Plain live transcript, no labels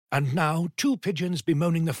And now, two pigeons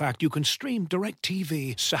bemoaning the fact you can stream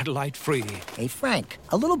DirecTV satellite-free. Hey, Frank,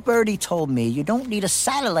 a little birdie told me you don't need a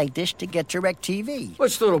satellite dish to get DirecTV.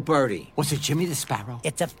 Which little birdie? Was it Jimmy the Sparrow?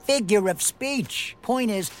 It's a figure of speech.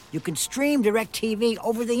 Point is, you can stream DirecTV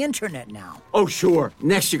over the internet now. Oh, sure.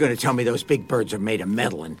 Next you're going to tell me those big birds are made of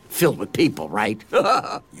metal and filled with people, right?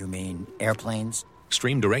 You mean airplanes?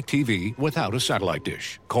 Stream DirecTV without a satellite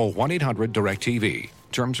dish. Call 1-800-DirecTV.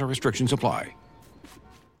 Terms and restrictions apply.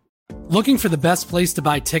 Looking for the best place to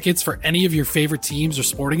buy tickets for any of your favorite teams or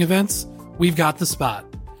sporting events? We've got the spot.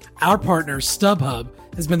 Our partner, StubHub,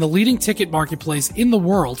 has been the leading ticket marketplace in the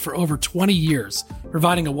world for over 20 years,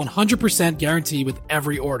 providing a 100% guarantee with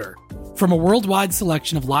every order. From a worldwide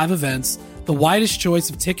selection of live events, the widest choice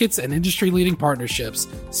of tickets and industry-leading partnerships,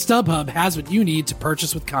 StubHub has what you need to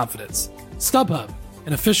purchase with confidence. StubHub,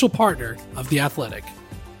 an official partner of The Athletic.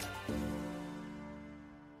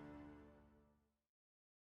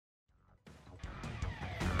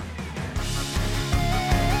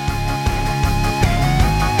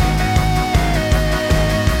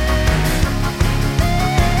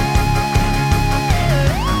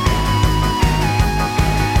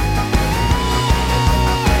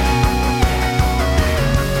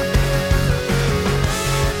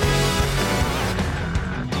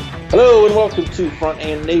 Hello and welcome to Front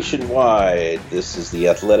and Nationwide. This is the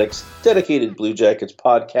Athletics dedicated Blue Jackets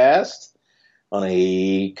podcast on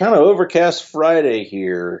a kind of overcast Friday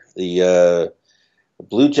here. The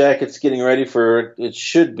Blue Jackets getting ready for it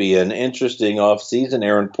should be an interesting offseason.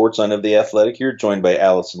 Aaron Portzline of the Athletic here, joined by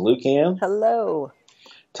Allison Lucan. Hello.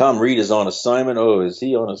 Tom Reed is on assignment. Oh, is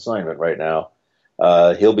he on assignment right now?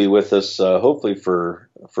 He'll be with us hopefully for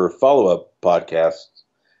follow-up podcasts.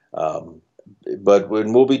 But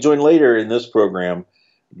we'll be joined later in this program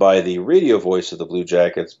by the radio voice of the Blue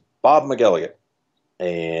Jackets, Bob McElligott.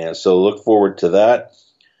 And so look forward to that.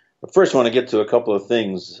 But first, I want to get to a couple of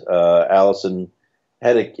things. Allison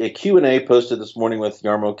had a Q&A posted this morning with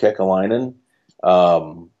Jarmo Kekalainen.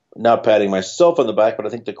 Not patting myself on the back, but I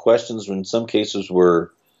think the questions in some cases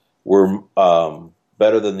were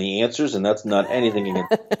better than the answers, and that's not anything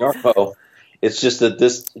against Jarmo. It's just that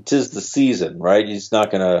it is the season, right? He's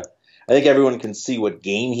not going to – I think everyone can see what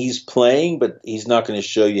game he's playing, but he's not going to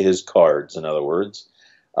show you his cards, in other words.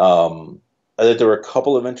 I think there were a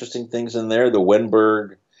couple of interesting things in there. The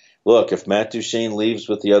Wenberg – look, if Matt Duchene leaves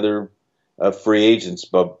with the other free agents,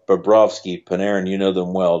 Bobrovsky, Panarin, you know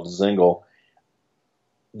them well, Dzingel,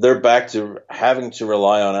 they're back to having to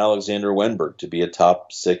rely on Alexander Wenberg to be a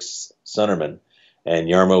top six centerman. And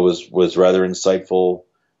Jarmo was rather insightful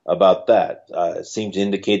about that. It seemed to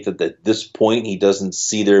indicate that at this point he doesn't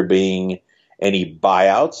see there being any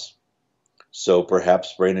buyouts. So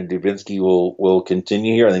perhaps Brandon Dubinsky will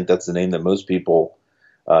continue here. I think that's the name that most people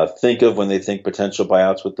think of when they think potential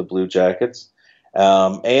buyouts with the Blue Jackets.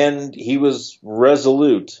 And he was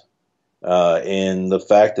resolute in the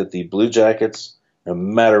fact that the Blue Jackets, no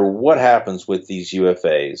matter what happens with these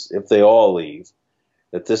UFAs, if they all leave,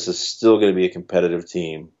 that this is still going to be a competitive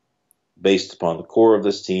team based upon the core of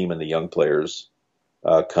this team and the young players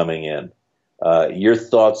coming in. Your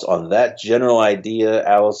thoughts on that general idea,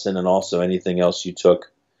 Allison, and also anything else you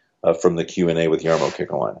took from the Q&A with Jarmo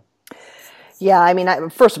Kekalainen? Yeah, I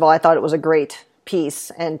mean, first of all, I thought it was a great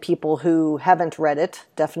piece, and people who haven't read it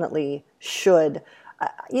definitely should.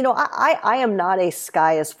 I am not a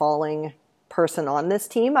sky is falling person on this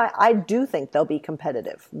team. I do think they'll be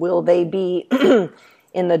competitive. Will they be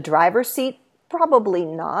in the driver's seat? Probably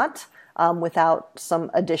not. Without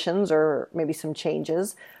some additions or maybe some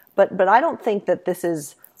changes. But I don't think that this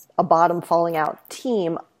is a bottom falling out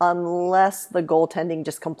team unless the goaltending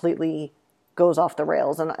just completely goes off the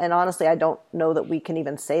rails. And honestly, I don't know that we can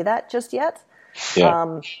even say that just yet.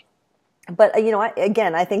 Yeah. But,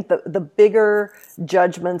 I think the bigger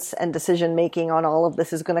judgments and decision making on all of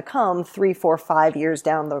this is going to come 3, 4, 5 years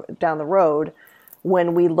down the road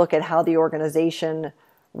when we look at how the organization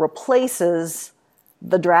replaces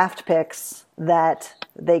the draft picks that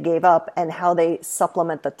they gave up and how they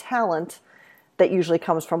supplement the talent that usually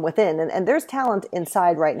comes from within. And there's talent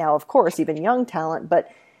inside right now, of course, even young talent,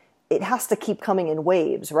 but it has to keep coming in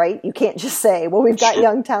waves, right? You can't just say, well, we've got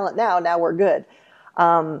young talent now we're good.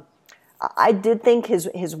 I did think his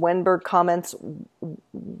Wenberg comments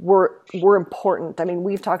were important. I mean,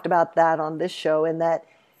 we've talked about that on this show, in that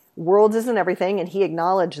Worlds isn't everything, and he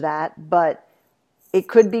acknowledged that, but it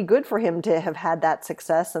could be good for him to have had that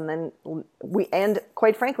success. And then and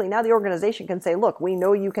quite frankly, now the organization can say, look, we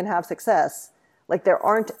know you can have success. Like, there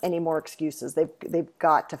aren't any more excuses. They've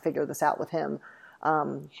got to figure this out with him.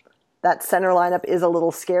 That center lineup is a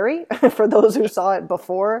little scary for those who saw it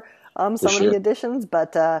before. some of the additions.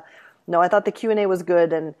 But no, I thought the Q&A was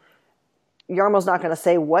good, and Yarmo's not going to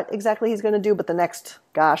say what exactly he's going to do, but the next,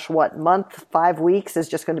 month, 5 weeks is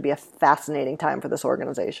just going to be a fascinating time for this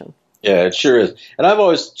organization. Yeah, it sure is. And I've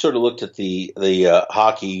always sort of looked at the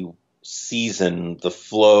hockey season, the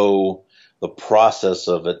flow, the process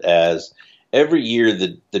of it as every year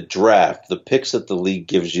the draft, the picks that the league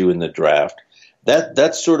gives you in the draft,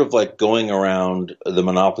 that's sort of like going around the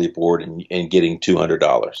Monopoly board and getting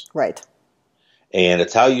 $200. Right. And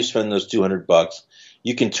it's how you spend those $200.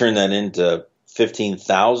 You can turn that into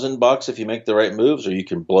 $15,000 if you make the right moves, or you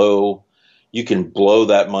can blow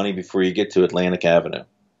that money before you get to Atlantic Avenue.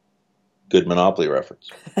 Good Monopoly reference.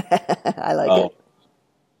 I like it.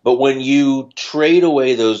 But when you trade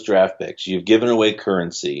away those draft picks, you've given away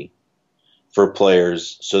currency for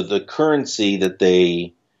players. So the currency that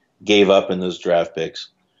they gave up in those draft picks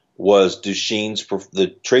was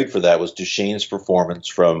the trade for that was Duchesne's performance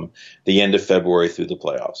from the end of February through the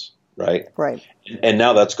playoffs, right? Right. And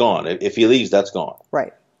now that's gone. If he leaves, that's gone.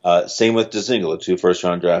 Right. Same with Dzingel, 2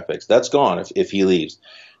 first-round draft picks. That's gone if he leaves.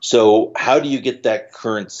 So how do you get that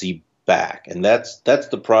currency back? And that's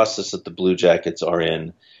the process that the Blue Jackets are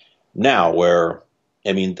in now, where,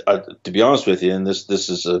 I mean, to be honest with you, and this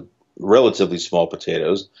is a relatively small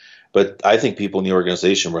potatoes, but I think people in the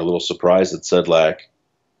organization were a little surprised that Sedlak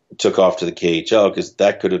took off to the KHL, because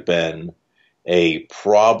that could have been a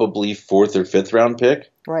probably 4th or 5th round pick.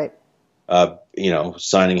 Right.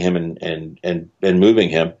 Signing him and moving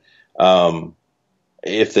him,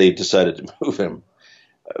 if they decided to move him.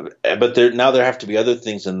 But there have to be other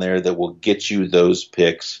things in there that will get you those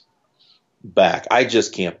picks back. I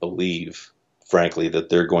just can't believe, frankly, that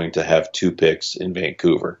they're going to have 2 picks in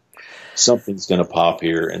Vancouver. Something's going to pop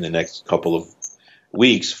here in the next couple of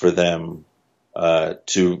weeks for them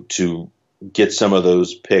to get some of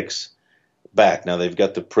those picks back. Now they've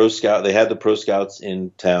got the pro scout. They had the pro scouts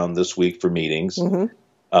in town this week for meetings.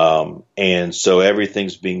 Mm-hmm. And so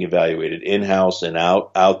everything's being evaluated in-house and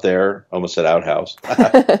out there, almost said outhouse,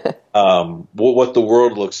 what the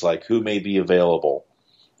world looks like, who may be available,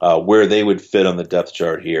 where they would fit on the depth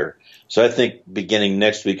chart here. So I think beginning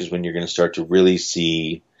next week is when you're going to start to really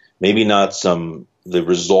see maybe not the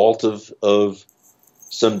result of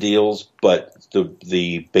some deals, but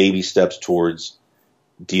the baby steps towards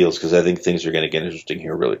deals, because I think things are going to get interesting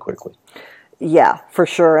here really quickly. Yeah, for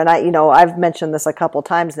sure. And I've mentioned this a couple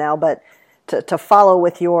times now, but to follow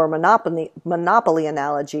with your monopoly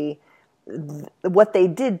analogy, what they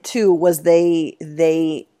did too was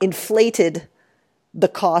they inflated the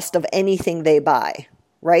cost of anything they buy,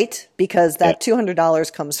 right? Because that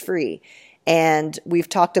 $200 comes free. And we've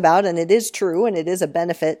talked about, and it is true, and it is a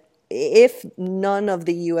benefit, if none of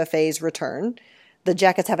the UFAs return, the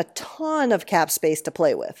Jackets have a ton of cap space to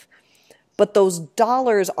play with. But those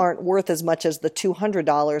dollars aren't worth as much as the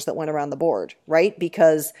 $200 that went around the board, right?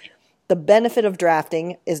 Because the benefit of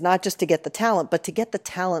drafting is not just to get the talent, but to get the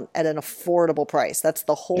talent at an affordable price. That's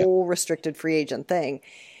the whole restricted free agent thing.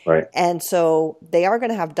 Right. And so they are going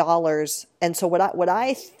to have dollars. And so what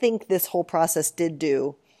I think this whole process did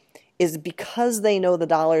do is, because they know the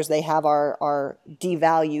dollars they have are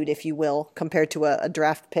devalued, if you will, compared to a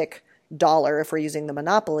draft pick dollar, if we're using the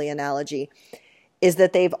monopoly analogy, is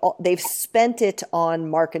that they've spent it on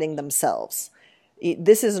marketing themselves.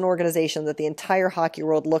 This is an organization that the entire hockey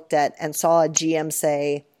world looked at and saw a GM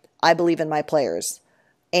say, I believe in my players,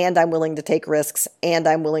 and I'm willing to take risks, and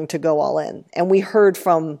I'm willing to go all in. And we heard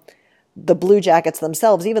from the Blue Jackets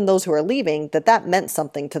themselves, even those who are leaving, that meant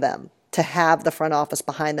something to them to have the front office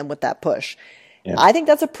behind them with that push. Yeah. I think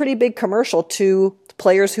that's a pretty big commercial to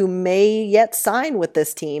players who may yet sign with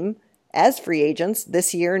this team as free agents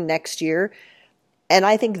this year, next year. And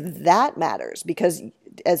I think that matters, because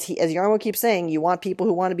as Yarmo keeps saying, you want people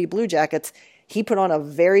who want to be Blue Jackets. He put on a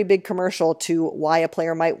very big commercial to why a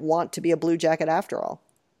player might want to be a Blue Jacket after all.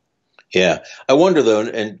 Yeah. I wonder, though,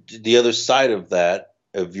 and the other side of that,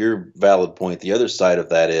 of your valid point, the other side of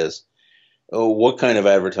that is, what kind of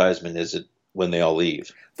advertisement is it when they all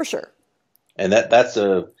leave? For sure. And that's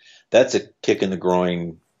a kick in the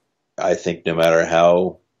groin, I think, no matter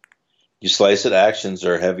how you slice it. Actions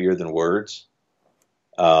are heavier than words.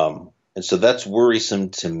 And so that's worrisome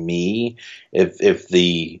to me if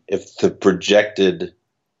the projected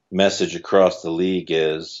message across the league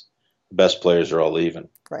is the best players are all leaving.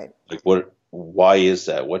 Right. Like, why is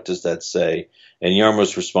that? What does that say? And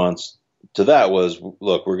Yarmo's response to that was,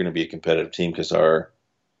 look, we're going to be a competitive team because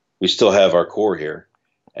we still have our core here.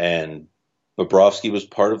 And Bobrovsky was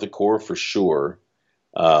part of the core for sure.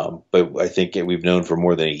 But I think we've known for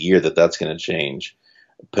more than a year that that's going to change.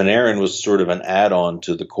 Panarin was sort of an add-on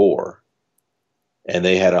to the core. and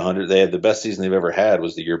they had 100. They had the best season they've ever had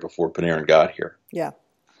was the year before Panarin got here. Yeah.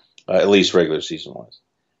 At least regular season wise.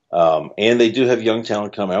 And they do have young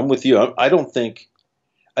talent coming. I'm with you. I think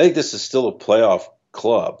this is still a playoff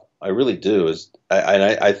club. I really do.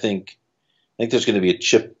 I think there's going to be a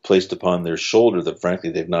chip placed upon their shoulder that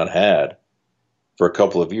frankly they've not had for a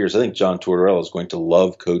couple of years. I think John Tortorella is going to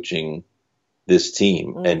love coaching this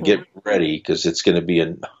team and get ready, because it's going to be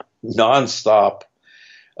a nonstop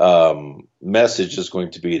message is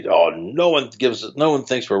going to be, oh, no one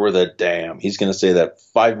thinks we're worth a damn. He's going to say that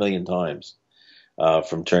 5 million times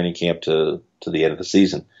from training camp to the end of the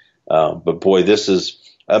season. But boy, this is,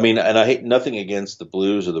 and I hate nothing against the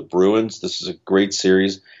Blues or the Bruins. This is a great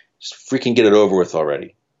series. Just freaking get it over with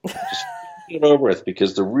already. Just get it over with,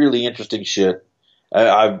 because the really interesting shit,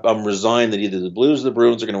 I'm resigned that either the Blues or the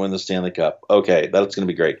Bruins are going to win the Stanley Cup. Okay, that's going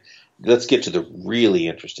to be great. Let's get to the really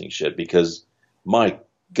interesting shit, because my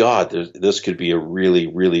God, this could be a really,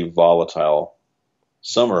 really volatile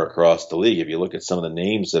summer across the league. If you look at some of the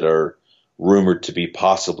names that are rumored to be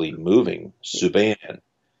possibly moving, Subban,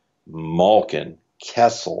 Malkin,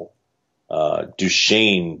 Kessel,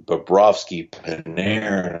 Duchesne, Bobrovsky,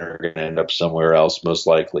 Panarin are going to end up somewhere else, most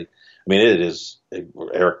likely. It is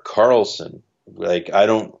Erik Karlsson. I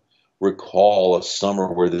don't recall a summer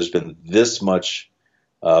where there's been this much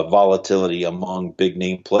volatility among big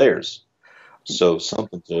name players. So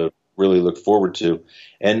something to really look forward to.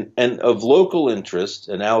 And of local interest,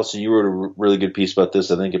 and Allison, you wrote a really good piece about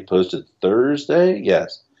this. I think it posted Thursday.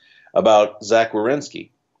 Yes. About Zach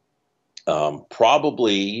Werenski.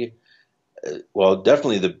 Definitely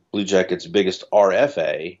the Blue Jackets' biggest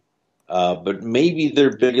RFA, but maybe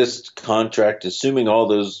their biggest contract, assuming all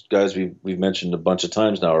those guys we've mentioned a bunch of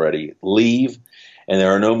times now already leave, and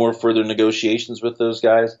there are no more further negotiations with those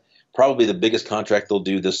guys. Probably the biggest contract they'll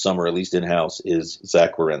do this summer, at least in-house, is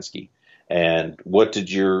Zach Werenski. And what did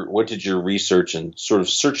your research and sort of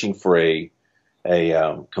searching for a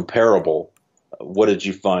comparable, what did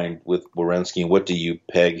you find with Werenski, and what do you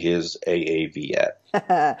peg his AAV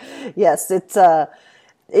at? Yes, it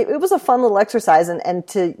was a fun little exercise, and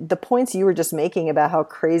to the points you were just making about how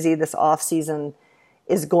crazy this offseason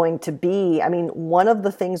is going to be. One of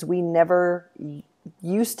the things we never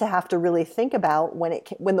used to have to really think about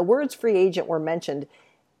when the words free agent were mentioned,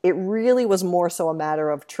 it really was more so a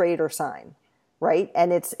matter of trade or sign, right?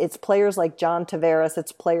 And it's players like John Tavares,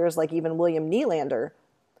 it's players like even William Nylander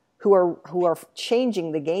who are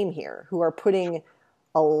changing the game here, who are putting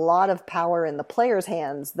a lot of power in the players'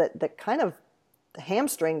 hands that kind of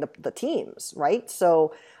hamstring the teams, right?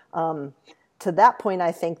 So to that point,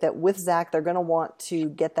 I think that with Zach, they're going to want to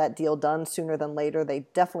get that deal done sooner than later. They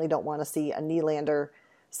definitely don't want to see a Nylander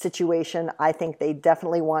situation. I think they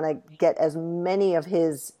definitely want to get as many of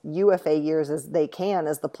his UFA years as they can,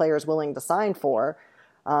 as the player's willing to sign for,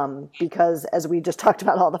 because as we just talked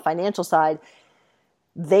about all the financial side,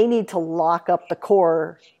 they need to lock up the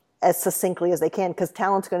core as succinctly as they can, because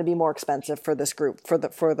talent's going to be more expensive for this group for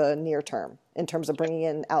the near term in terms of bringing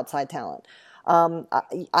in outside talent.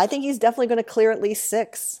 I think he's definitely going to clear at least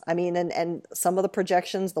 6. And some of the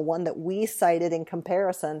projections, the one that we cited in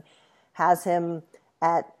comparison, has him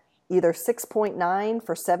at either 6.9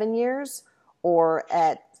 for 7 years or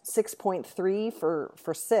at 6.3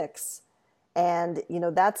 for 6. And,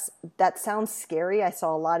 that sounds scary. I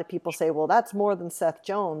saw a lot of people say, well, that's more than Seth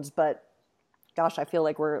Jones, but gosh, I feel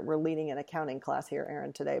like we're leading an accounting class here,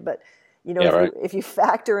 Aaron, today. But, if you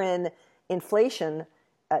factor in inflation,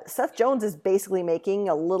 Seth Jones is basically making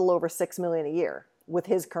a little over $6 million a year with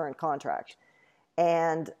his current contract.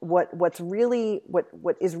 And what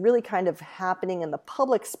is really kind of happening in the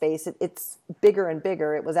public space, it's bigger and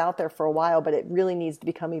bigger. It was out there for a while, but it really needs to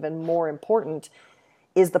become even more important,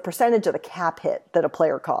 is the percentage of the cap hit that a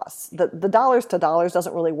player costs. The dollars to dollars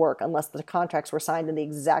doesn't really work unless the contracts were signed in the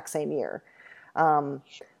exact same year.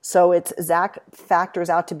 So Zach factors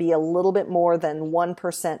out to be a little bit more than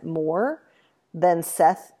 1% more than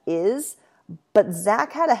Seth is, but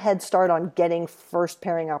Zach had a head start on getting first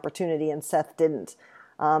pairing opportunity and Seth didn't.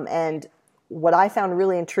 And what I found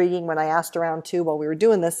really intriguing when I asked around too while we were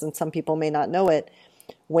doing this, and some people may not know it,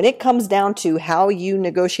 when it comes down to how you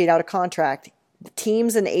negotiate out a contract,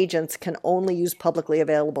 teams and agents can only use publicly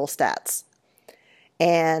available stats.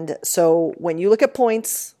 And so when you look at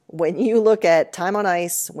points, when you look at time on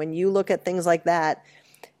ice, when you look at things like that,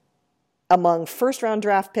 among first round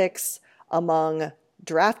draft picks, among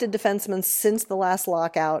drafted defensemen since the last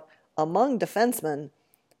lockout, among defensemen,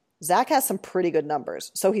 Zach has some pretty good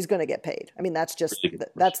numbers. So he's going to get paid.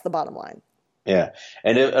 That's the bottom line. Yeah.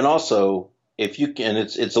 And also, if you can,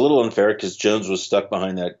 it's a little unfair because Jones was stuck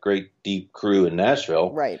behind that great deep crew in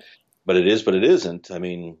Nashville. Right. but it is, but it isn't. I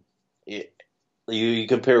mean, you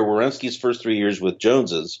compare Werenski's first 3 years with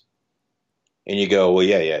Jones's, and you go, well,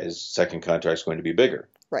 yeah, his second contract's going to be bigger,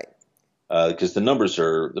 Right. Because the numbers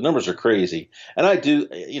are crazy. And I do,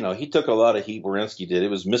 he took a lot of heat. Werenski did. It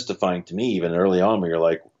was mystifying to me even early on, where you're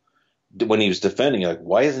like, when he was defending, like,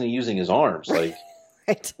 why isn't he using his arms? Like,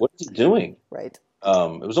 right. what is he doing? Right.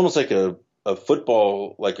 It was almost like a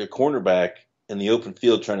football, like a cornerback in the open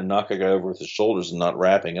field trying to knock a guy over with his shoulders and not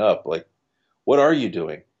wrapping up. Like, what are you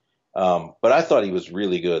doing? But I thought he was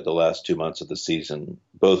really good the last 2 months of the season,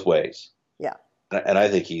 both ways. Yeah. And I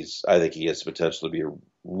think he has the potential to be a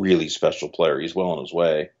really special player. He's well on his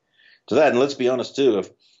way to that. And let's be honest too,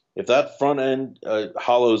 if that front end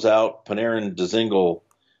hollows out Panarin, Dzingel,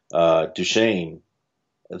 Duchesne,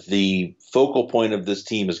 the focal point of this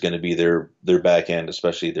team is going to be their back end,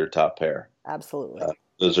 especially their top pair. Absolutely.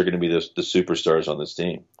 Those are going to be the superstars on this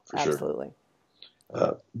team for sure. Absolutely.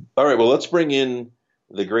 All right. Well, let's bring in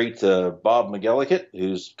the great Bob McElligott,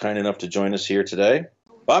 who's kind enough to join us here today.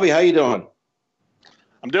 Bobby, how you doing?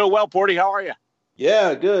 I'm doing well, Porty. How are you?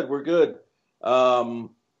 Yeah, good. We're good.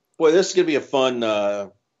 Boy, this is going to be a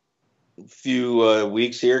fun few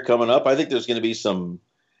weeks here coming up. I think there's going to be some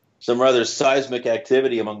rather seismic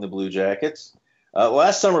activity among the Blue Jackets.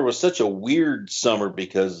 Last summer was such a weird summer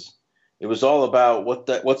because it was all about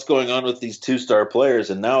what's going on with these two-star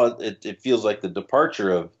players, and now it feels like the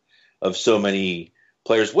departure of so many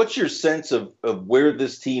players. What's your sense of where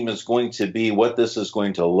this team is going to be, what this is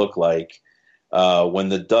going to look like when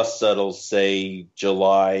the dust settles, say,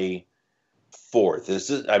 July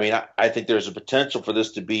 4th? I think there's a potential for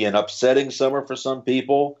this to be an upsetting summer for some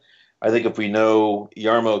people. I think if we know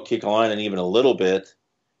Jarmo Kekalainen even a little bit,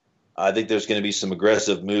 I think there's going to be some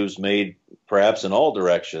aggressive moves made perhaps in all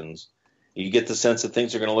directions. You get the sense that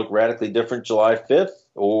things are going to look radically different July 5th,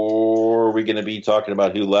 or are we going to be talking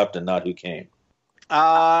about who left and not who came?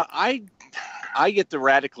 I get the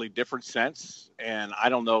radically different sense, and I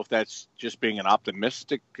don't know if that's just being an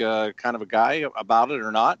optimistic kind of a guy about it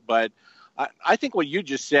or not, but I think what you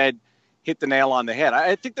just said hit the nail on the head.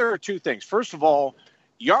 I think there are two things. First of all,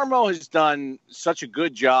 Jarmo has done such a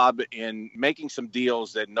good job in making some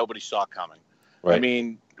deals that nobody saw coming. Right. I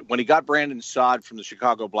mean, when he got Brandon Saad from the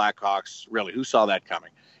Chicago Blackhawks, really, who saw that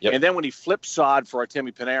coming? Yep. And then when he flipped Saad for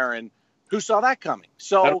Artemi Panarin, who saw that coming?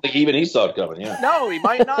 So I don't think even he saw it coming, yeah. No, he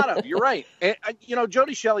might not have. You're right. And,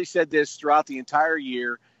 Jody Shelley said this throughout the entire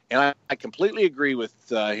year, and I completely agree with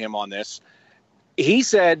him on this. He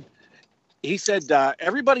said,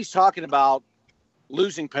 everybody's talking about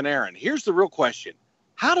losing Panarin. Here's the real question.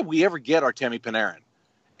 How did we ever get Artemi Panarin?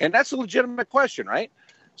 And that's a legitimate question, right?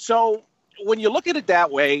 So when you look at it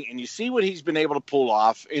that way and you see what he's been able to pull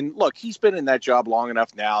off, and look, he's been in that job long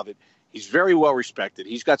enough now that he's very well respected.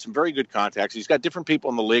 He's got some very good contacts. He's got different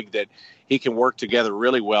people in the league that he can work together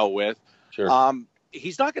really well with. Sure.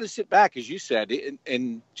 He's not going to sit back, as you said,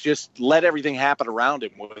 and just let everything happen around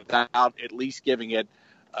him without at least giving it,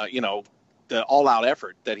 the all-out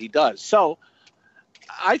effort that he does. So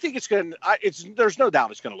I think there's no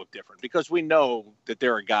doubt it's going to look different because we know that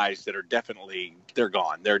there are guys that are they're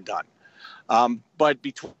gone. They're done. But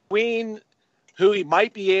between who he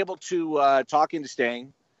might be able to talk into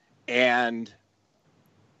staying and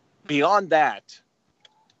beyond that,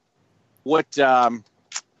 what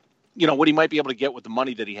he might be able to get with the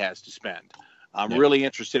money that he has to spend. I'm really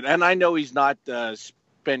interested. And I know he's not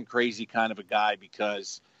spend crazy kind of a guy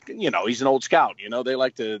because he's an old scout. They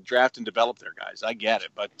like to draft and develop their guys. I get it,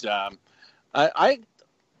 but I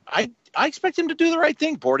expect him to do the right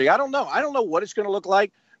thing, Porty. I don't know. I don't know what it's going to look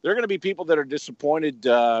like. There are going to be people that are disappointed,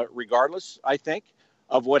 regardless, I think,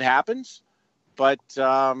 of what happens. But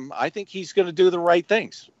I think he's going to do the right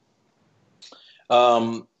things.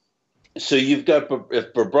 So you've got,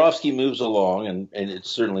 if Bobrovsky moves along, and it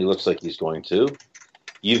certainly looks like he's going to,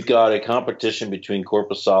 you've got a competition between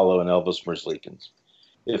Korpisalo and Elvis Merzlikins.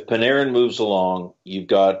 If Panarin moves along, you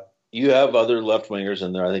have other left wingers,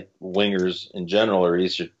 and I think wingers in general are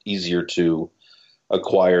easier to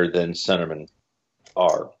acquire than centermen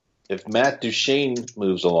are. If Matt Duchene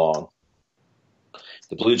moves along,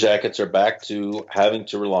 the Blue Jackets are back to having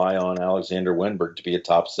to rely on Alexander Wenberg to be a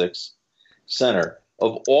top six center.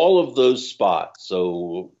 Of all of those spots,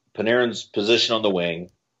 so Panarin's position on the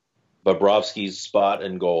wing, Bobrovsky's spot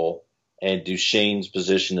and goal, and Duchene's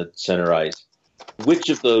position at center ice, which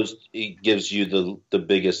of those gives you the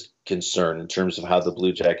biggest concern in terms of how the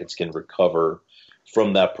Blue Jackets can recover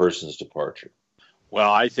from that person's departure?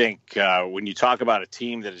 Well, I think when you talk about a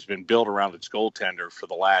team that has been built around its goaltender for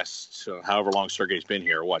the last however long Sergei's been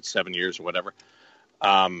here, 7 years or whatever,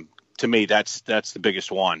 to me, that's the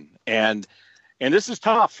biggest one. And And this is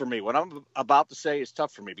tough for me. What I'm about to say is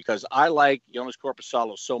tough for me because I like Jonas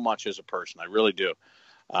Korpisalo so much as a person. I really do.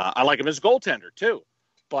 I like him as a goaltender, too.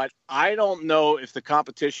 But I don't know if the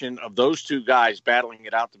competition of those two guys battling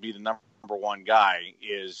it out to be the number one guy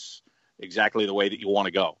is exactly the way that you want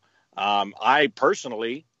to go.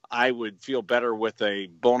 I would feel better with a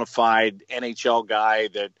bona fide NHL guy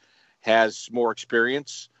that has more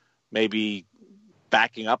experience, maybe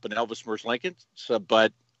backing up an Elvis Merzlikins.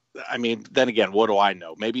 But I mean, then again, what do I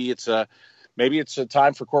know? Maybe it's a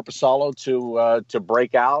time for Korpisalo to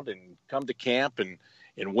break out and come to camp and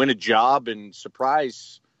win a job and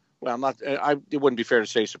surprise. Well, it wouldn't be fair to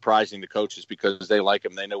say surprising the coaches because they like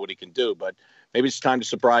him, they know what he can do. But maybe it's time to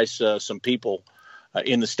surprise some people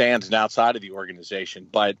in the stands and outside of the organization.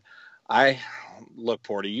 But look,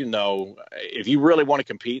 Porty, if you really want to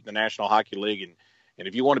compete in the National Hockey League and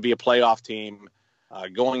if you want to be a playoff team,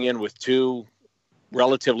 going in with two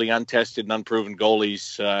relatively untested and unproven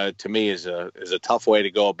goalies, to me is a tough way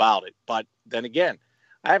to go about it. But then again,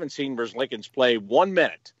 I haven't seen Merzlikins play 1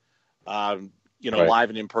 minute, right, live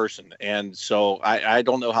and in person. And so I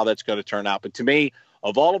don't know how that's going to turn out. But to me,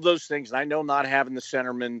 of all of those things, and I know not having the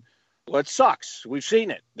centerman, well, it sucks. We've seen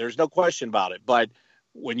it. There's no question about it. But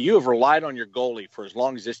when you have relied on your goalie for as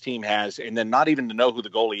long as this team has, and then not even to know who the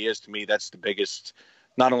goalie is, to me, that's the biggest,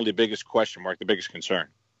 not only the biggest question mark, the biggest concern.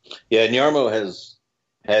 Yeah, and Jarmo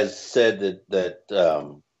has said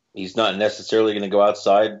that he's not necessarily going to go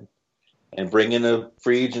outside and bring in a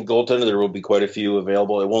free agent goaltender. There will be quite a few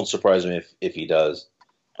available. It won't surprise me if he does,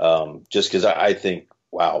 just because I think,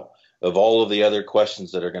 wow, of all of the other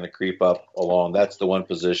questions that are going to creep up along, that's the one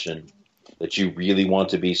position that you really want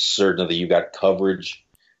to be certain that you got coverage,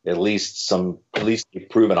 at least a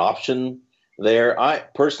proven option there. I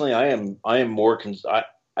am more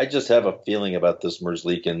I just have a feeling about this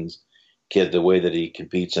Merzlikins kid, the way that he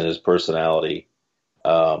competes and his personality.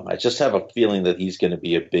 I just have a feeling that he's going to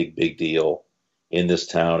be a big, big deal in this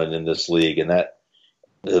town and in this league. And that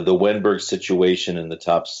the Wenberg situation in the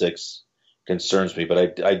top six concerns me.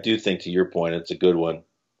 But I do think, to your point, it's a good one.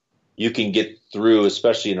 You can get through,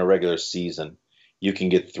 especially in a regular season, you can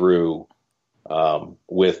get through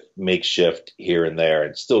with makeshift here and there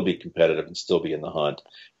and still be competitive and still be in the hunt.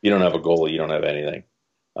 You don't have a goalie, you don't have anything.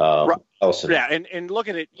 Yeah, and look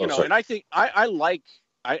at it, and I think I like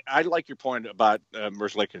your point about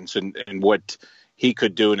Merzlikins and what he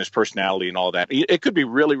could do and his personality and all that. It could be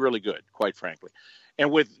really, really good, quite frankly. And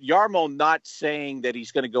with Jarmo not saying that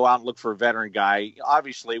he's going to go out and look for a veteran guy,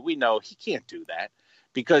 obviously we know he can't do that,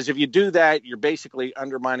 because if you do that, you're basically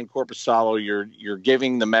undermining Korpisalo. You're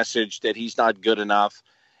giving the message that he's not good enough,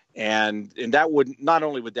 and that would not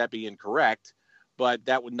only would that be incorrect, but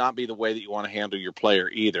that would not be the way that you want to handle your player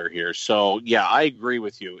either here. So yeah, I agree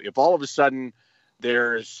with you. If all of a sudden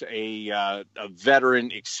there's a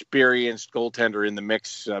veteran, experienced goaltender in the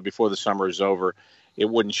mix before the summer is over, it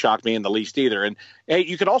wouldn't shock me in the least either. And hey,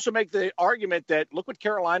 you could also make the argument that look what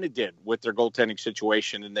Carolina did with their goaltending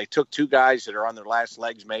situation, and they took two guys that are on their last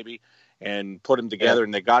legs maybe and put them together,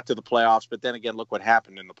 and they got to the playoffs. But then again, look what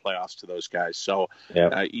happened in the playoffs to those guys. So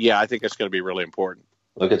I think that's going to be really important.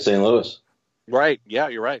 Look at St. Louis. Right. Yeah,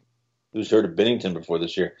 you're right. Who's heard of Bennington before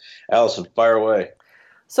this year? Allison, fire away.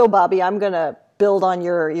 So, Bobby, I'm going to build on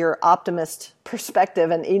your optimist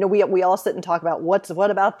perspective. And, we all sit and talk about what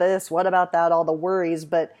about this, what about that, all the worries.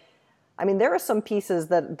 But, I mean, there are some pieces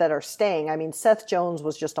that are staying. I mean, Seth Jones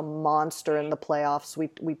was just a monster in the playoffs.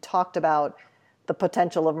 We talked about the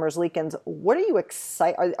potential of Merzlikins. What are you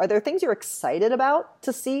excited? Are there things you're excited about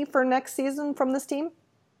to see for next season from this team?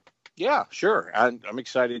 Yeah, sure. I'm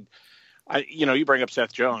excited. You bring up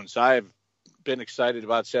Seth Jones. I've been excited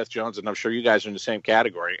about Seth Jones, and I'm sure you guys are in the same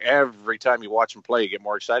category. Every time you watch him play, you get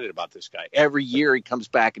more excited about this guy. Every year he comes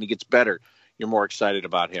back and he gets better. You're more excited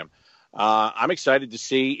about him. I'm excited to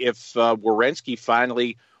see if Werenski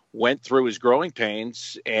finally went through his growing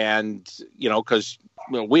pains, and because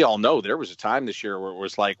we all know there was a time this year where it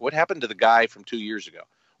was like, what happened to the guy from 2 years ago?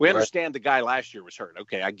 We understand the guy last year was hurt.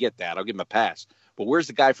 Okay, I get that. I'll give him a pass. But where's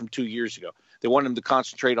the guy from 2 years ago? They wanted him to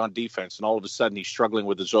concentrate on defense, and all of a sudden he's struggling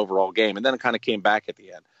with his overall game. And then it kind of came back at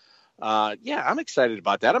the end. I'm excited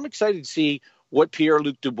about that. I'm excited to see what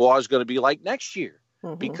Pierre-Luc Dubois is going to be like next year,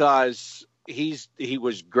 because he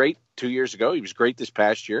was great 2 years ago. He was great this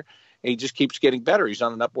past year, and he just keeps getting better. He's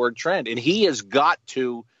on an upward trend, and he has got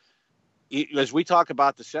to, as we talk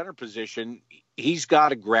about the center position, he's got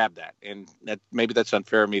to grab that. And maybe that's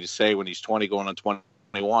unfair of me to say when he's 20 going on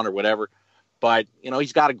 21 or whatever. But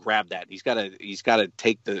he's got to grab that. He's got to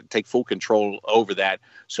take full control over that,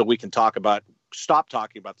 so we can stop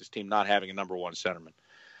talking about this team not having a number one centerman.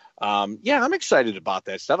 Yeah, I'm excited about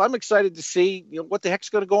that stuff. I'm excited to see what the heck's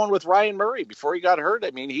going to go on with Ryan Murray before he got hurt.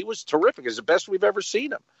 I mean, he was terrific. It's the best we've ever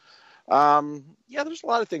seen him. Yeah, there's a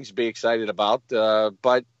lot of things to be excited about,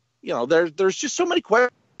 but there's just so many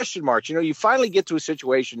question marks. You finally get to a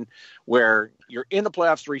situation where you're in the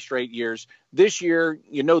playoffs 3 straight years. This year,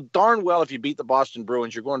 darn well if you beat the Boston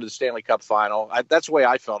Bruins, you're going to the Stanley Cup final. That's the way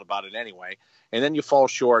I felt about it anyway. And then you fall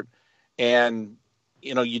short, and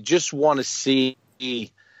you just want to see.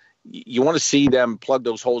 You want to see them plug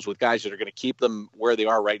those holes with guys that are going to keep them where they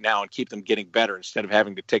are right now and keep them getting better instead of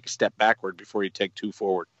having to take a step backward before you take 2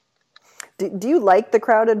 forward. Do you like the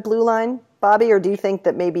crowded blue line, Bobby, or do you think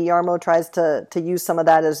that maybe Jarmo tries to use some of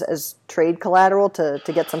that as trade collateral to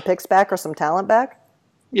get some picks back or some talent back?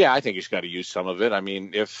 Yeah, I think he's got to use some of it. I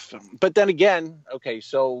mean, but then again, okay,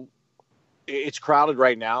 so it's crowded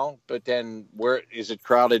right now, but then where is it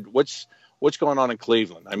crowded? What's going on in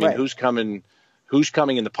Cleveland? I mean, right. Who's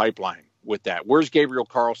coming in the pipeline with that? Where's Gabriel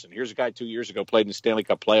Carlson? Here's a guy 2 years ago played in the Stanley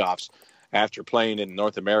Cup playoffs after playing in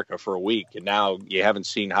North America for a week, and now you haven't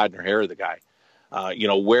seen hide nor hair of the guy.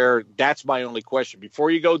 Where that's my only question.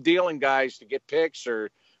 Before you go dealing guys to get picks or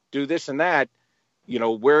do this and that,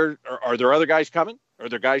 where are there other guys coming? Are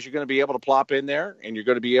there guys you're going to be able to plop in there and you're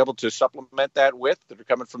going to be able to supplement that with that are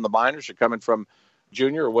coming from the minors or coming from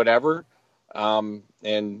junior or whatever? And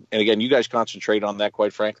again, you guys concentrate on that,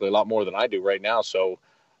 quite frankly, a lot more than I do right now. So,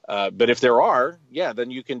 but if there are, yeah,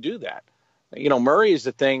 then you can do that. Murray is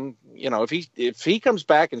the thing. If he comes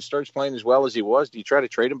back and starts playing as well as he was, do you try to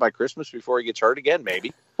trade him by Christmas before he gets hurt again?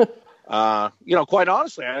 Maybe. Quite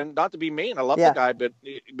honestly, and not to be mean, I love the guy, but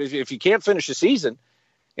if you can't finish the season,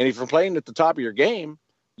 and if you're playing at the top of your game,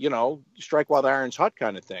 strike while the iron's hot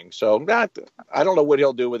kind of thing. So I don't know what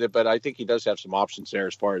he'll do with it, but I think he does have some options there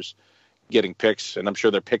as far as getting picks, and I'm sure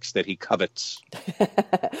they're picks that he covets.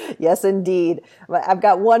 Yes, indeed. I've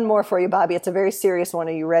got one more for you, Bobby. It's a very serious one.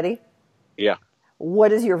 Are you ready? Yeah.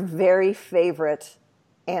 What is your very favorite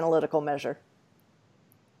analytical measure?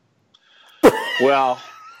 Well,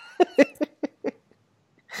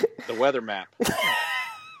 the weather map.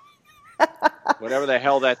 Whatever the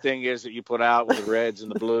hell that thing is that you put out with the reds and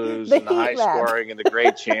the blues and the high scoring and the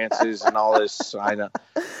great chances and all this. I know.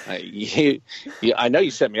 I know you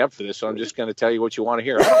set me up for this, so I'm just going to tell you what you want to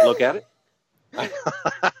hear. I don't look at it.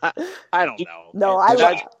 I don't know. No,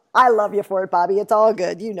 I love you for it, Bobby. It's all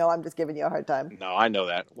good. I'm just giving you a hard time. No, I know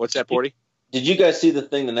that. What's that, Porty? Did you guys see the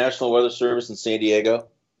thing, the National Weather Service in San Diego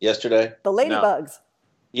yesterday? The ladybugs. No.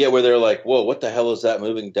 Yeah, where they're like, whoa, what the hell is that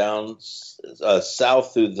moving down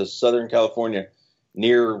south through the Southern California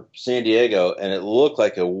near San Diego? And it looked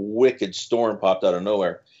like a wicked storm popped out of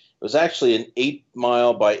nowhere. It was actually an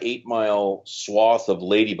 8-mile by 8-mile swath of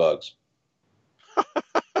ladybugs.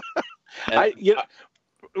 I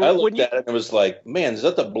looked at it and was like, man, is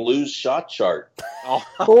that the Blues shot chart?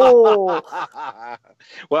 Oh.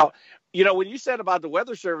 Well, when you said about the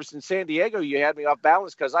weather service in San Diego, you had me off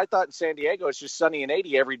balance because I thought in San Diego it's just sunny and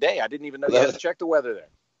 80 every day. I didn't even know you had to check the weather there.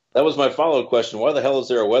 That was my follow-up question. Why the hell is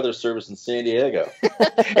there a weather service in San Diego?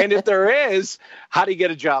 And if there is, how do you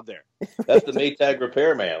get a job there? That's the Maytag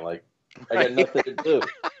repairman. Like, I got nothing to do.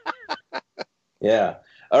 Yeah.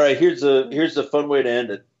 All right, here's the fun way to end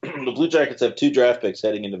it. The Blue Jackets have 2 draft picks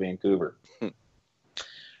heading into Vancouver.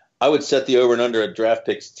 I would set the over and under at draft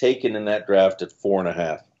picks taken in that draft at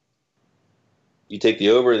 4.5. You take the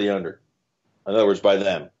over or the under? In other words, by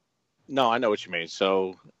them. No, I know what you mean.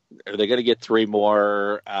 So are they going to get 3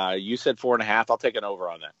 more? You said 4.5. I'll take an over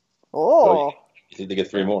on that. Oh. You think they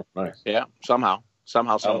get 3 more? Nice. Yeah, somehow, some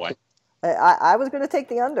way. I was going to take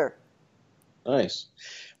the under. Nice.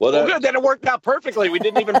 Well, good. Then it worked out perfectly. We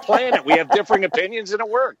didn't even plan it. We have differing opinions, and it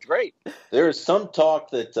worked. Great. There is some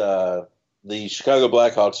talk that the Chicago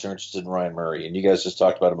Blackhawks are interested in Ryan Murray, and you guys just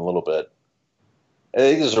talked about him a little bit. I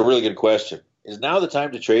think this is a really good question. Is now the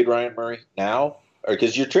time to trade Ryan Murray? Now? Or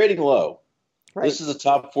because you're trading low. Right. This is a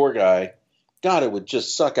top 4 guy. God, it would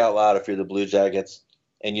just suck out loud if you're the Blue Jackets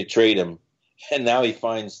and you trade him. And now he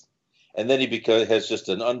finds – and then he has just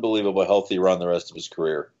an unbelievable healthy run the rest of his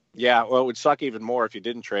career. Yeah, well, it would suck even more if you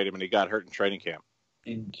didn't trade him and he got hurt in training camp.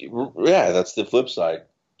 Yeah, that's the flip side.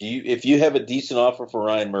 If you have a decent offer for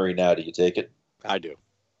Ryan Murray now, do you take it? I do.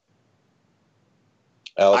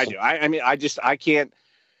 Allison? I do. I can't –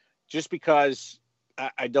 just because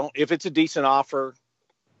I don't – if it's a decent offer,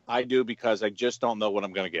 I do because I just don't know what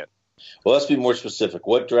I'm going to get. Well, let's be more specific.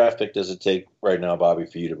 What draft pick does it take right now, Bobby,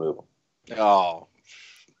 for you to move him? Oh,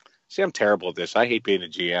 see, I'm terrible at this. I hate being a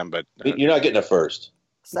GM, but you're not getting a first.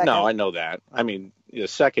 Second. No, I know that. I mean, the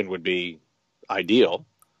second would be ideal.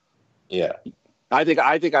 Yeah. I think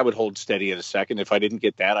I would hold steady at a second. If I didn't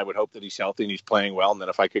get that, I would hope that he's healthy and he's playing well. And then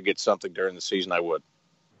if I could get something during the season, I would.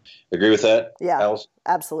 Agree with that? Yeah, Alice?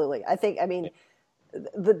 absolutely. I mean,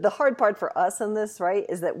 the hard part for us in this, right,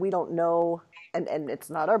 is that we don't know, and it's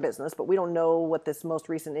not our business, but we don't know what this most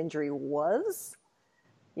recent injury was.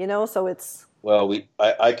 So it's. Well,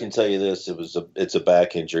 I can tell you this: it's a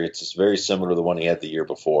back injury. It's just very similar to the one he had the year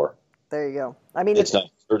before. There you go. I mean, it's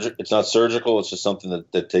not surgical. It's just something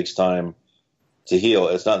that takes time to heal.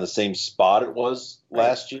 It's not in the same spot it was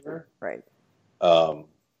last year. Right.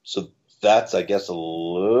 So that's, I guess, a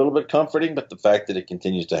little bit comforting, but the fact that it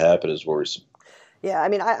continues to happen is worrisome. Yeah, I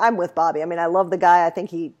mean, I'm with Bobby. I mean, I love the guy. I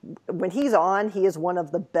think when he's on, he is one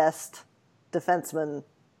of the best defensemen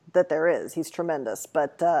that there is. He's tremendous.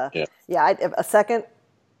 But, a second,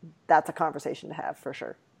 that's a conversation to have for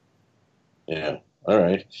sure. Yeah. All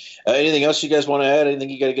right. Anything else you guys want to add?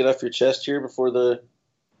 Anything you got to get off your chest here before the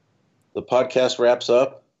podcast wraps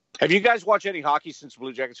up? Have you guys watched any hockey since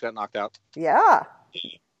Blue Jackets got knocked out? Yeah.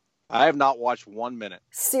 I have not watched 1 minute.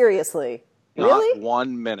 Seriously? Not Really?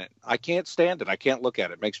 1 minute. I can't stand it. I can't look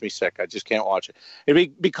at it. It makes me sick. I just can't watch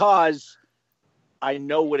it. Because I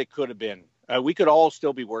know what it could have been. We could all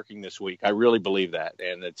still be working this week. I really believe that.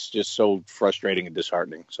 And it's just so frustrating and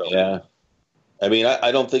disheartening. So yeah. I mean,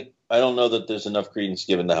 I don't know that there's enough credence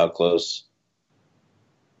given to how close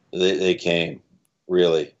they came,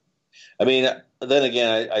 really. I mean, then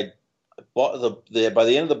again, by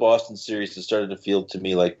the end of the Boston series, it started to feel to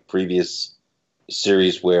me like previous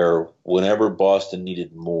series where whenever Boston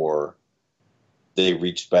needed more, they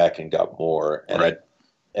reached back and got more, and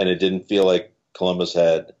it didn't feel like Columbus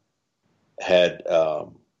had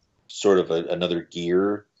sort of another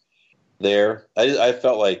gear there. I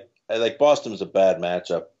felt like Boston was a bad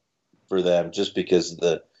matchup for them just because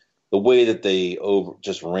the way that they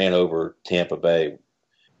just ran over Tampa Bay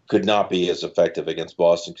could not be as effective against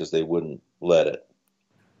Boston because they wouldn't let it.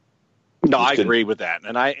 No, I agree with that.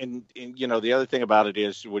 And the other thing about it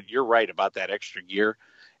is you're right about that extra gear.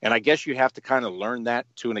 And I guess you have to kind of learn that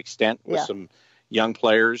to an extent with some young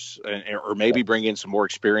players or maybe bring in some more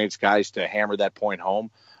experienced guys to hammer that point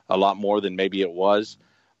home a lot more than maybe it was.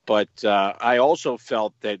 But I also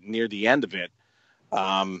felt that near the end of it,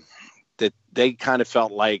 that they kind of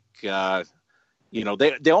felt like,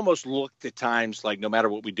 they almost looked at times like no matter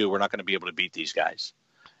what we do, we're not going to be able to beat these guys.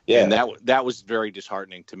 Yeah. And that was very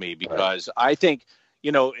disheartening to me because I think,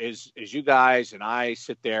 as you guys and I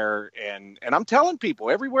sit there and I'm telling people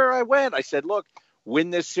everywhere I went, I said, look, win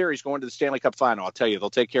this series going to the Stanley Cup final. I'll tell you, they'll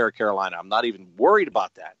take care of Carolina. I'm not even worried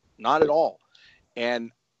about that. Not at all.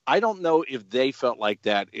 And I don't know if they felt like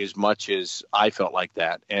that as much as I felt like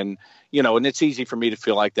that. And, and it's easy for me to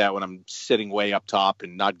feel like that when I'm sitting way up top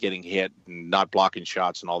and not getting hit and not blocking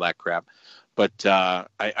shots and all that crap. But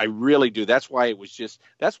I really do. That's why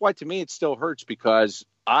to me it still hurts because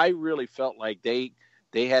I really felt like they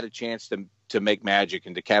had a chance to make magic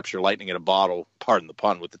and to capture lightning in a bottle, pardon the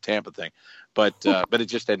pun, with the Tampa thing. But it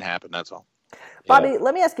just didn't happen. That's all. Bobby,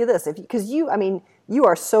 let me ask you this. Because you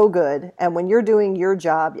are so good, and when you're doing your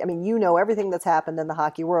job, you know everything that's happened in the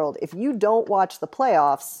hockey world. If you don't watch the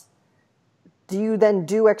playoffs, do you then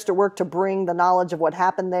do extra work to bring the knowledge of what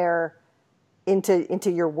happened there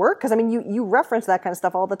into your work? Because you reference that kind of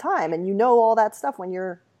stuff all the time, and you know all that stuff when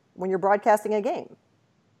you're broadcasting a game.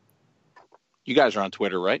 You guys are on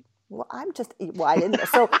Twitter, right? Well, I didn't.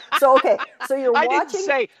 So okay. So you're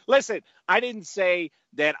watching. I didn't say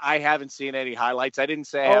that I haven't seen any highlights. I didn't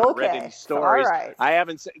say I haven't read any stories. All right. I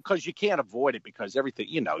haven't because you can't avoid it because everything,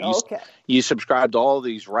 you subscribe to all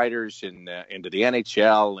these writers into the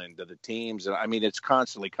NHL and to the teams. And it's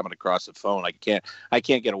constantly coming across the phone. I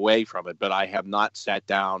can't get away from it, but I have not sat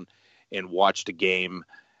down and watched a game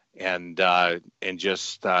and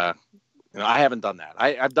just, I haven't done that.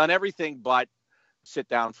 I've done everything but sit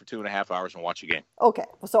down for 2.5 hours and watch a game. Okay.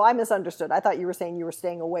 So I misunderstood. I thought you were saying you were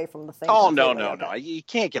staying away from the thing. Oh, no. You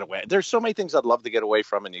can't get away. There's so many things I'd love to get away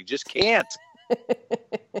from, and you just can't.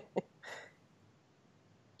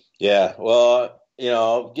 Yeah. Well,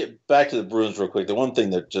 I'll get back to the Bruins real quick. The one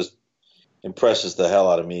thing that just impresses the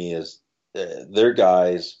hell out of me is their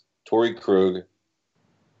guys, Torrey Krug,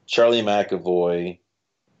 Charlie McAvoy,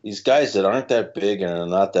 these guys that aren't that big and are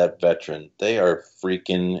not that veteran, they are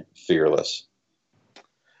freaking fearless.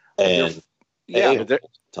 And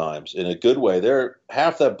times in a good way, they're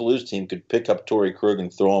half that Blues team could pick up Torrey Krug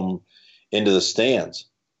and throw him into the stands.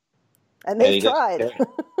 And they tried.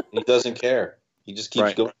 He doesn't care. He just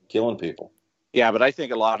keeps going, killing people. Yeah, but I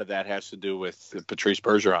think a lot of that has to do with Patrice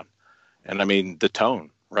Bergeron, and the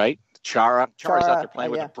tone, right? Chara's out there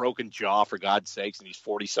playing with a broken jaw, for God's sakes, and he's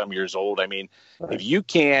 40-some years old. If you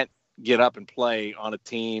can't get up and play on a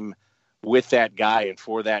team with that guy and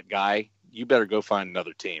for that guy, you better go find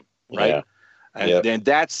another team, right? Yeah. And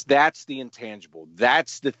that's the intangible.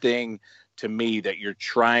 That's the thing to me that you're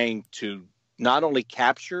trying to not only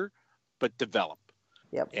capture but develop.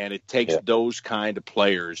 Yep. And it takes those kind of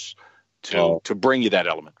players to bring you that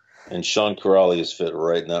element. And Sean Corrali is fit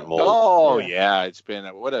right in that mold. Oh yeah, it's been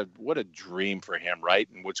what a dream for him, right?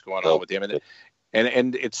 And what's going on with him,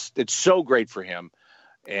 and it's so great for him,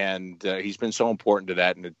 and he's been so important to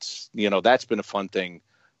that, and it's that's been a fun thing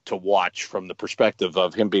to watch from the perspective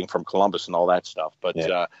of him being from Columbus and all that stuff. But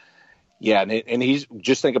and he's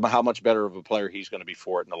just think about how much better of a player he's going to be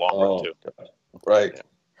for it in the long run too. God. Right.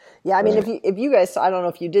 Yeah, I mean, if you guys, I don't know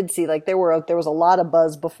if you did see, like there was a lot of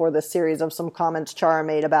buzz before this series of some comments Chara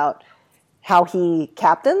made about how he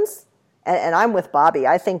captains, and I'm with Bobby.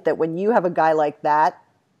 I think that when you have a guy like that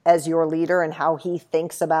as your leader and how he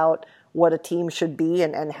thinks about what a team should be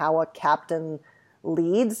and how a captain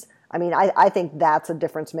leads, I mean, I think that's a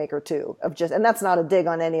difference maker too. And that's not a dig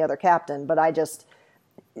on any other captain, but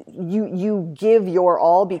you give your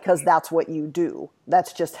all because that's what you do.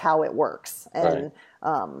 That's just how it works, and.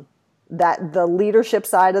 Right. That the leadership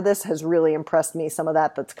side of this has really impressed me. Some of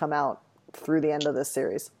that's come out through the end of this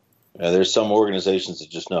series. Yeah, there's some organizations that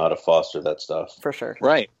just know how to foster that stuff. For sure.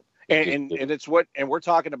 Right. And it's and we're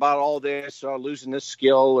talking about all this, losing this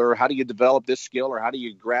skill, or how do you develop this skill, or how do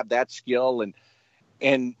you grab that skill?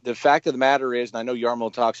 And the fact of the matter is, and I know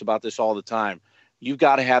Jarmo talks about this all the time, you've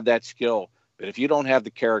got to have that skill. But if you don't have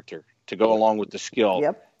the character to go along with the skill,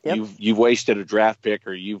 Yep. You've wasted a draft pick,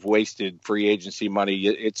 or you've wasted free agency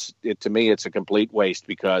money. To me, it's a complete waste,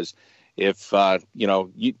 because if how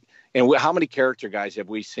many character guys have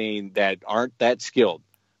we seen that aren't that skilled,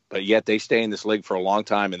 but yet they stay in this league for a long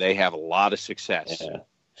time and they have a lot of success. Yeah.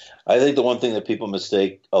 I think the one thing that people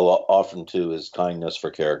mistake often too is kindness for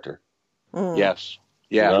character. Yes.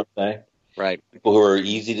 Yeah. You know what I'm saying? Right. People who are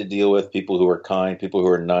easy to deal with, people who are kind, people who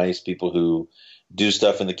are nice, people who do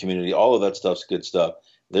stuff in the community. All of that stuff's good stuff.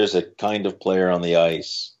 There's a kind of player on the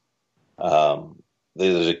ice.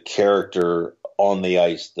 There's a character on the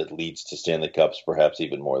ice that leads to Stanley Cups, perhaps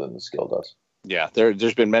even more than the skill does. Yeah,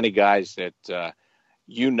 there's been many guys that that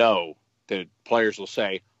players will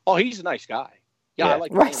say, "Oh, he's a nice guy. Yeah, I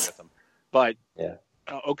like playing with him." But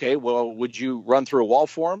okay, well, would you run through a wall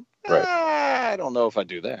for him? Right. I don't know if I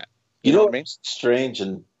do that. You know what I mean? It's strange,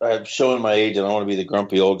 and I'm showing my age, and I don't want to be the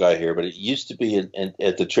grumpy old guy here, but it used to be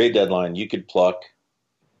at the trade deadline, you could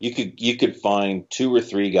find 2 or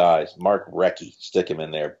 3 guys. Mark Recchi, stick him in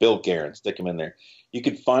there. Bill Guerin, stick him in there. You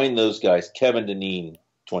could find those guys. Kevin Dineen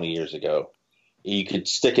 20 years ago. You could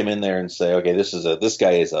stick him in there and say, okay, this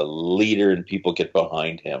guy is a leader, and people get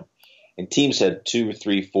behind him. And teams had 2 or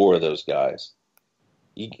 3, 4 of those guys.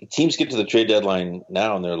 Teams get to the trade deadline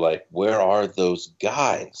now, and they're like, where are those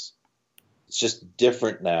guys? It's just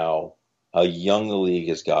different now how young the league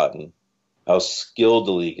has gotten, how skilled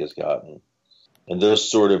the league has gotten. And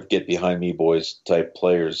those sort of get behind me boys type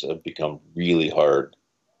players have become really hard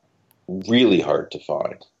to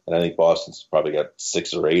find. And I think Boston's probably got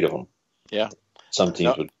 6 or 8 of them. Yeah. Some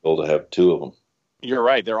teams would be able to have 2 of them. You're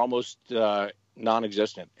right. They're almost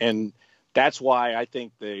non-existent. And that's why I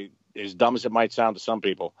think as dumb as it might sound to some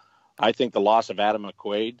people, I think the loss of Adam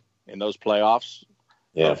McQuaid in those playoffs,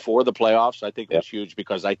 for the playoffs, I think was huge,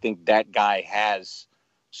 because I think that guy has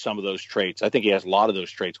some of those traits. I think he has a lot of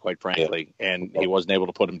those traits, quite frankly, and he wasn't able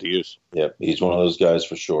to put them to use. Yeah, he's one of those guys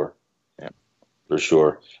for sure. Yeah, for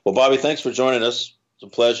sure. Well, Bobby, thanks for joining us. It's a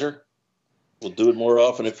pleasure. We'll do it more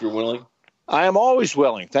often if you're willing. I am always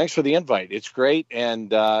willing. Thanks for the invite. It's great.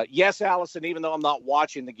 And yes, Allison, even though I'm not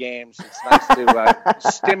watching the games, it's nice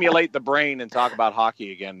to stimulate the brain and talk about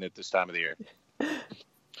hockey again at this time of the year.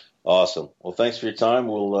 Awesome. Well, thanks for your time.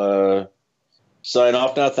 We'll sign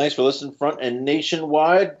off now. Thanks for listening, Front and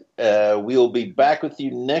Nationwide. We'll be back with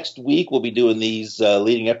you next week. We'll be doing these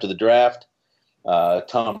leading up to the draft.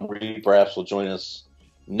 Tom Reed perhaps will join us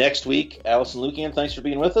next week. Allison Lukian, thanks for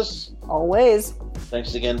being with us. Always.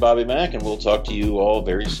 Thanks again, Bobby Mack, and we'll talk to you all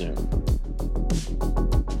very soon.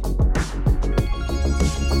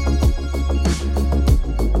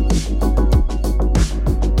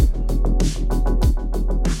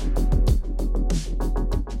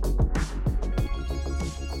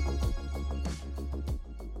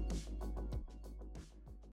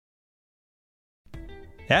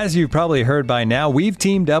 As you've probably heard by now, we've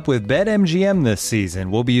teamed up with BetMGM this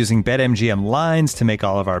season. We'll be using BetMGM lines to make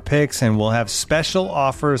all of our picks, and we'll have special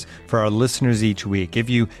offers for our listeners each week. If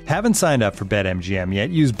you haven't signed up for BetMGM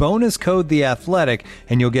yet, use bonus code The Athletic,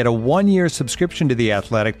 and you'll get a 1-year subscription to The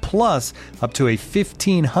Athletic, plus up to a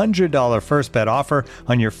 $1,500 first bet offer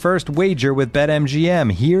on your first wager with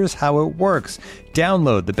BetMGM. Here's how it works.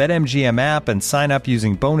 Download the BetMGM app and sign up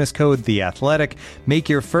using bonus code The Athletic. Make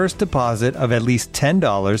your first deposit of at least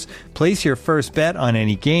 $10. Place your first bet on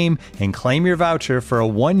any game and claim your voucher for a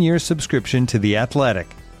 1-year subscription to The Athletic.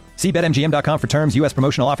 See BetMGM.com for terms. U.S.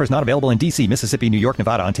 promotional offers not available in D.C., Mississippi, New York,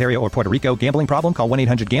 Nevada, Ontario, or Puerto Rico. Gambling problem? Call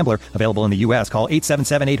 1-800-GAMBLER. Available in the U.S. Call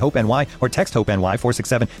 877-8-HOPE-NY or text HOPE-NY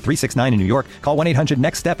 467-369 in New York. Call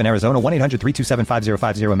 1-800-NEXT-STEP in Arizona.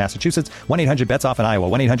 1-800-327-5050 in Massachusetts. 1-800-BETS-OFF in Iowa.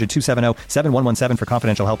 1-800-270-7117 for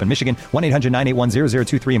confidential help in Michigan.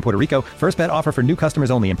 1-800-981-0023 in Puerto Rico. First bet offer for new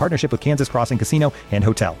customers only in partnership with Kansas Crossing Casino and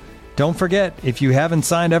Hotel. Don't forget, if you haven't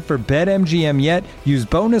signed up for BetMGM yet, use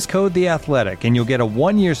bonus code The Athletic, and you'll get a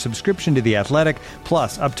 1-year subscription to The Athletic,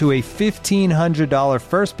 plus up to a $1,500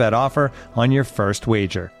 first bet offer on your first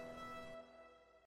wager.